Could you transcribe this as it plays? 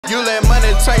You let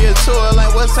money turn you to it,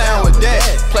 like what's down with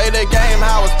that? Play the game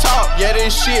how it's taught, yeah,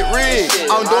 this shit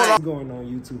rigged. I'm doing what's going on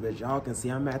YouTube. As y'all can see,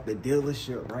 I'm at the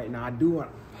dealership right now. I don't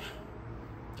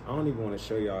even want to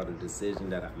show y'all the decision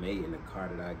that I made in the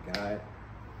car that I got.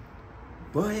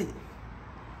 But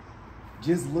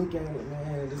just look at it,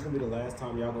 man. This is gonna be the last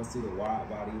time y'all gonna see the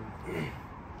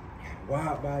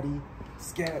wide body,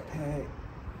 scat pack,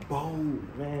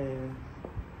 bold, man.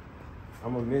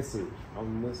 I'm gonna miss it. I'm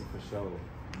gonna miss it for sure.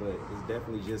 But it's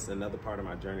definitely just another part of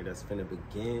my journey that's finna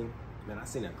begin. Man, I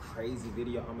seen a crazy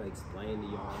video. I'm gonna explain to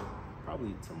y'all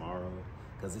probably tomorrow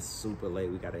because it's super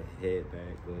late. We gotta head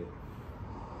back. But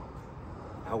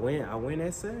I went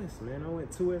SS, man. I went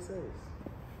 2 SS.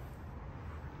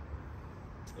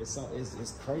 It's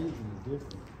crazy. It's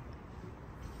different.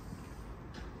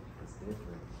 It's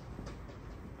different.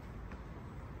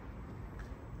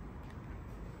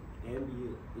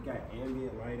 Ambient. We got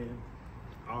ambient lighting.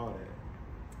 All that.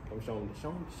 I'm showing the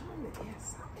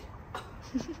inside.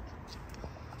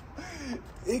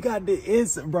 It got the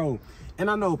inside, bro. And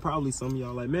I know probably some of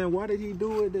y'all like, man, why did he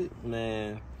do it?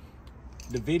 Man,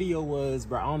 the video was,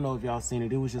 bro, I don't know if y'all seen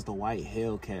it. It was just a white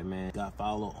Hellcat, man. Got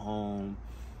followed home.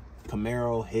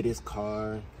 Camaro hit his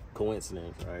car.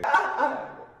 Coincidence, right?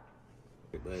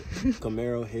 But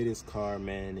Camaro hit his car,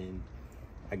 man, and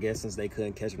I guess since they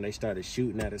couldn't catch him, they started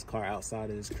shooting at his car outside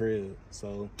of his crib.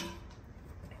 So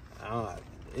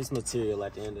it's material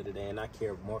at the end of the day, and I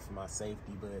care more for my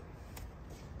safety. But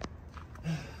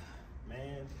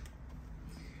man,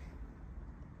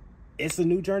 it's a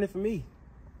new journey for me.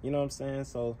 You know what I'm saying?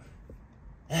 So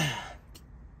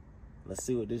let's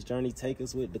see what this journey take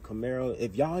us with the Camaro.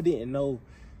 If y'all didn't know,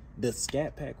 the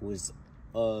Scat Pack was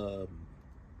I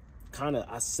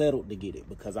settled to get it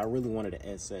because I really wanted an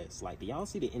SS. Like, do y'all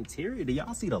see the interior? Do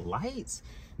y'all see the lights?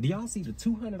 Do y'all see the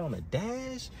 200 on the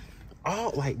dash?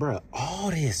 All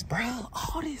this, bro.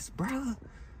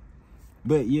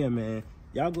 But yeah, man,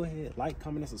 y'all go ahead, like,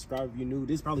 comment, and subscribe if you're new.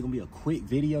 This is probably gonna be a quick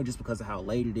video just because of how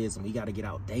late it is and we got to get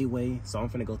out day way. So I'm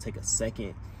finna go take a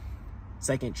second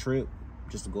trip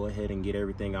just to go ahead and get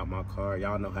everything out my car.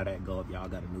 Y'all know how that go if y'all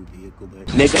got a new vehicle. But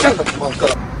nigga, shut the fuck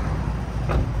up.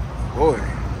 Boy,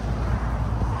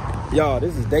 y'all,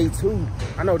 this is day 2.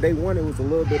 I know day 1 it was a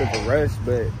little bit of a rush,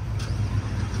 but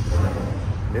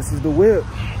this is the whip.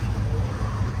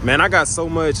 Man, I got so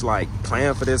much like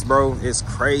planned for this, bro. It's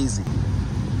crazy.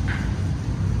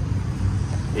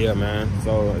 Yeah, man.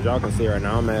 So as y'all can see right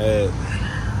now, I'm at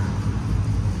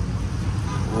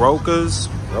Roca's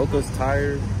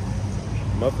tire,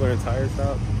 muffler and tire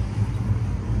shop.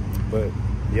 But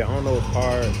yeah, I don't know what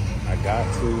car I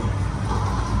got to.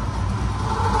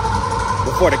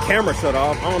 Before the camera shut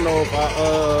off, I don't know if I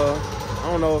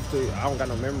don't got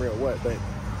no memory or what, but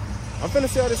I'm finna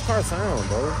see how this car sound,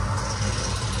 bro.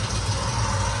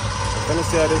 So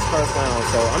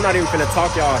I'm not even finna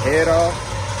talk y'all head off.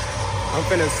 I'm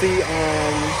finna see,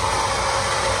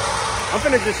 I'm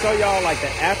finna just show y'all like the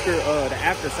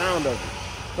after sound of it.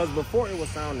 Because before it was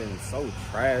sounding so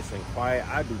trash and quiet.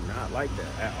 I do not like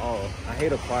that at all. I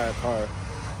hate a quiet car.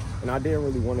 And I didn't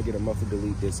really want to get a muffler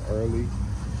delete this early.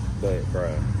 But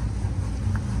bruh,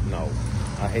 no.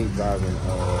 I hate driving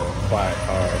quiet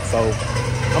cars. So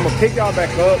I'm gonna pick y'all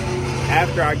back up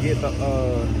after I get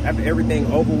after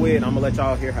everything over with. I'm gonna let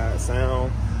y'all hear how it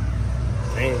sound.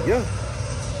 And yeah,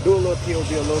 do a little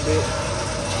POV a little bit.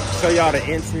 Show y'all the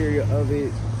interior of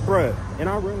it. Bruh, and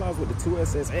I realized with the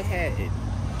 2SS, it had it.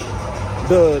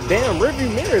 The damn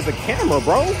rearview mirror is a camera,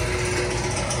 bro.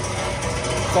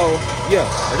 So yeah,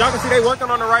 as y'all can see, they working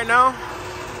on it right now.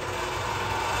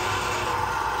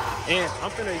 And I'm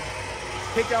finna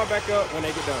pick y'all back up when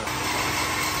they get done.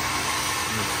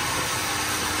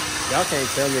 Y'all can't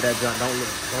tell me that junk don't look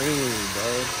clean,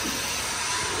 bro.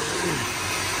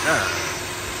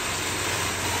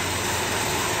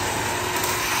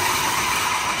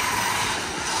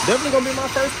 Definitely gonna be my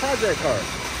first project car.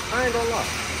 I ain't gonna lie.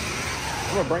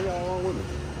 I'm gonna bring y'all along with me.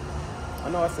 I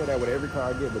know I say that with every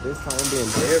car I get, but this time I'm being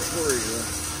dead for real.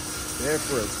 Dead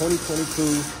for real.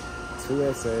 2022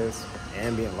 2SS,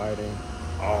 ambient lighting,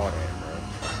 all that,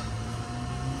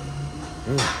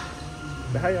 bro.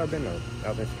 But how y'all been though?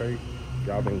 Y'all been straight?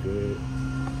 Y'all been good?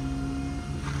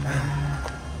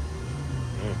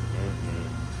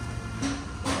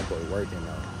 My boy working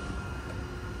though.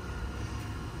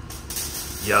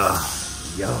 Yeah.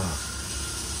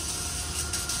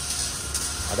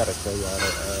 I gotta show y'all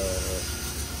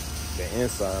the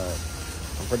inside.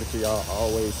 I'm pretty sure y'all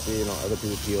always see it on other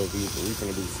people's POVs, but we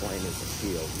finna do slaying this in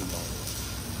POV on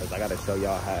it. Cause I gotta show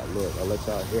y'all how it look. I'll let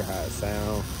y'all hear how it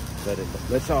sound.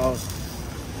 Let y'all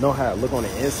know how it look on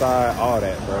the inside, all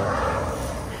that, bro.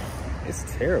 It's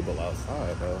terrible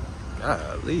outside, though.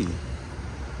 Golly.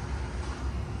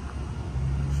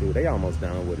 Shoot, they almost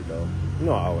done with it, though. You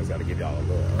know I always got to give y'all a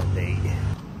little update.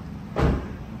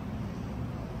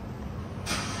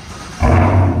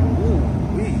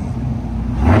 Ooh-wee.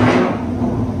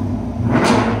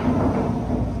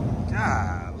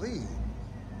 Golly.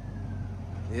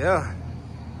 Yeah.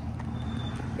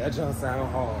 That junk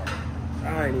sound hard.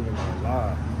 I ain't even gonna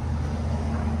lie.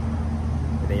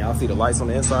 And then y'all see the lights on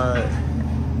the inside?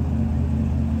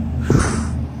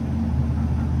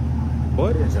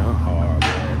 Boy, that junk hard,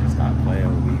 man. Stop playing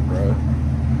with me, bro.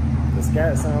 The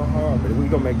scat sound hard, but we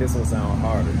gonna make this one sound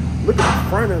harder. Look at the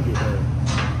front of it, though.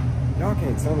 Y'all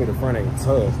can't tell me the front ain't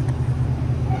tough.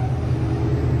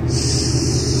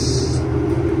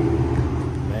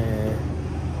 Man,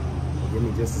 give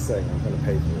me just a second. I'm gonna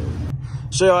pay for it.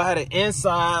 Show y'all how the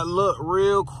inside look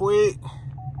real quick.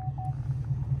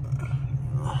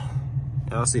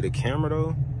 Y'all see the camera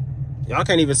though? Y'all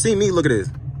can't even see me. Look at this.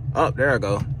 Oh, there I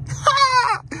go.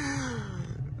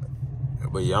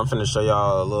 But yeah, I'm finna show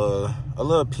y'all a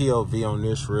little POV on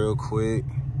this real quick.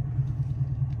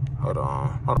 Hold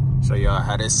on. Show y'all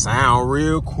how this sound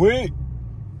real quick.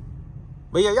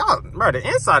 But yeah, y'all, bro, the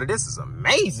inside of this is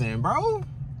amazing, bro.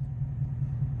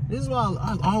 This is why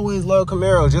I always love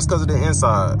Camaro, just because of the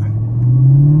inside.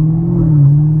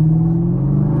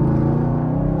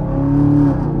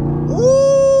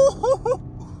 Ooh!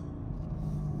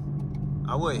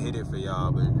 I would hit it for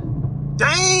y'all, but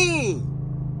dang!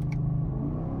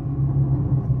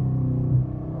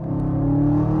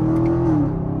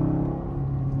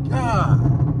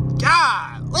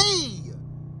 Golly!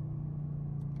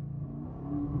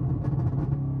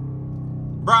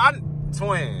 Bro,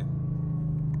 twin.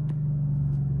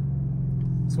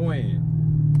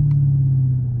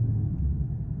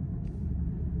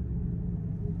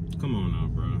 Come on now,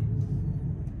 bro.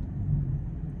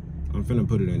 I'm finna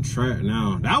put it in track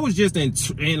now. That was just in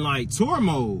like tour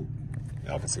mode.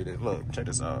 Y'all can see this. Look, check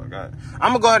this out. I'm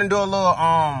gonna go ahead and do a little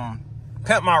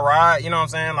pimp my ride. You know what I'm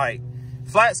saying? Like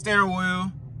flat steering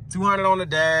wheel, 200 on the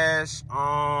dash.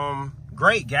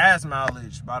 Great gas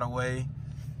mileage, by the way.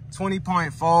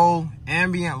 20.4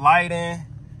 ambient lighting.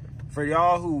 For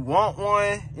y'all who want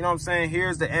one, you know what I'm saying?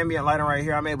 Here's the ambient lighting right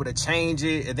here. I'm able to change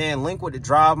it and then link with the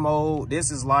drive mode.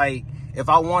 This is like, if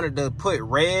I wanted to put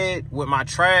red with my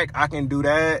track, I can do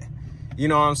that. You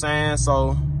know what I'm saying?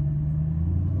 So,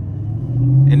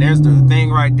 and there's the thing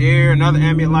right there, another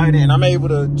ambient lighting. And I'm able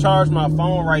to charge my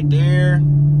phone right there.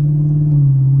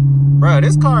 Bro,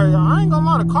 this car, I ain't gonna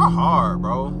lie, the car hard,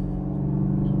 bro.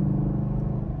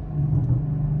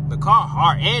 The car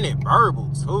hard, and it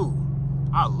burble too.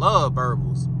 I love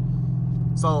burbles.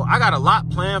 So I got a lot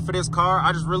planned for this car.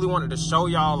 I just really wanted to show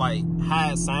y'all like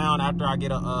how it sound after I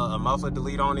get a muffler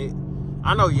delete on it.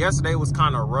 I know yesterday was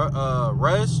kind of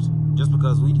rushed just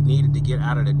because we needed to get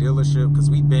out of the dealership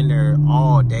because we've been there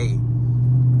all day.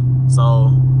 So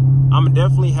I'm gonna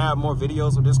definitely have more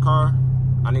videos with this car.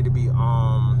 I need to be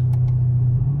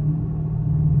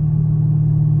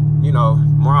you know,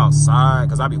 more outside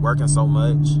because I be working so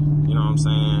much. You know what I'm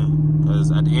saying?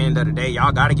 Because at the end of the day,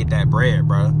 y'all got to get that bread,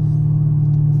 bro.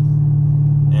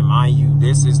 And mind you,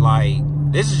 this is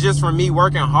just for me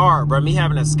working hard, bro. Me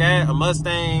having a Scat, a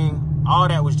Mustang, all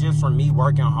that was just for me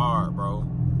working hard, bro.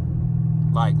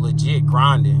 Like legit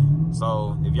grinding.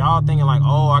 So if y'all thinking like,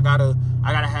 oh, I gotta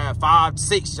have 5,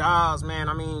 6 jobs, man.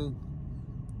 I mean,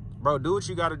 bro, do what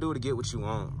you gotta do to get what you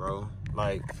want, bro.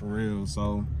 Like for real.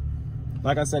 So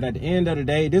like I said, at the end of the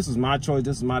day, this was my choice.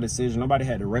 This is my decision. Nobody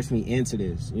had to rush me into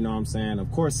this. You know what I'm saying?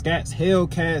 Of course, Scats,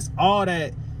 Hellcats, all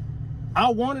that. I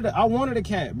wanted a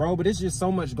cat, bro, but it's just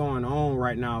so much going on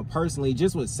right now, personally,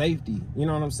 just with safety. You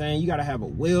know what I'm saying? You got to have a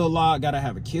wheel lock, got to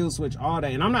have a kill switch, all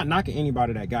that. And I'm not knocking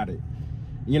anybody that got it.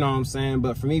 You know what I'm saying?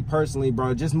 But for me personally,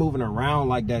 bro, just moving around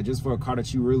like that, just for a car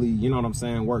that you really, you know what I'm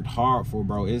saying, worked hard for,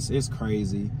 bro, it's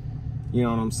crazy. You know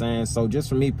what I'm saying? So just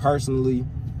for me personally,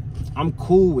 I'm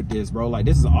cool with this, bro. Like,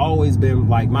 this has always been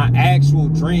like my actual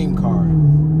dream car.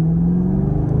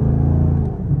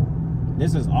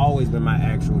 This has always been my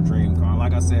actual dream car.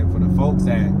 Like I said, for the folks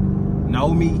that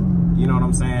know me, you know what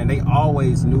I'm saying, they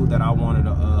always knew that I wanted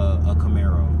a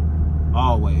Camaro.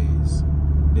 Always.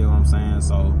 You know what I'm saying?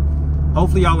 So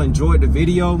hopefully y'all enjoyed the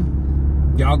video.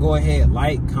 Y'all go ahead,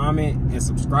 like, comment, and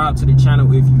subscribe to the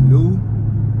channel if you new.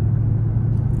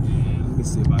 Let me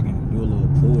see if I can do a little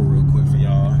pull real quick for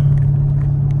y'all.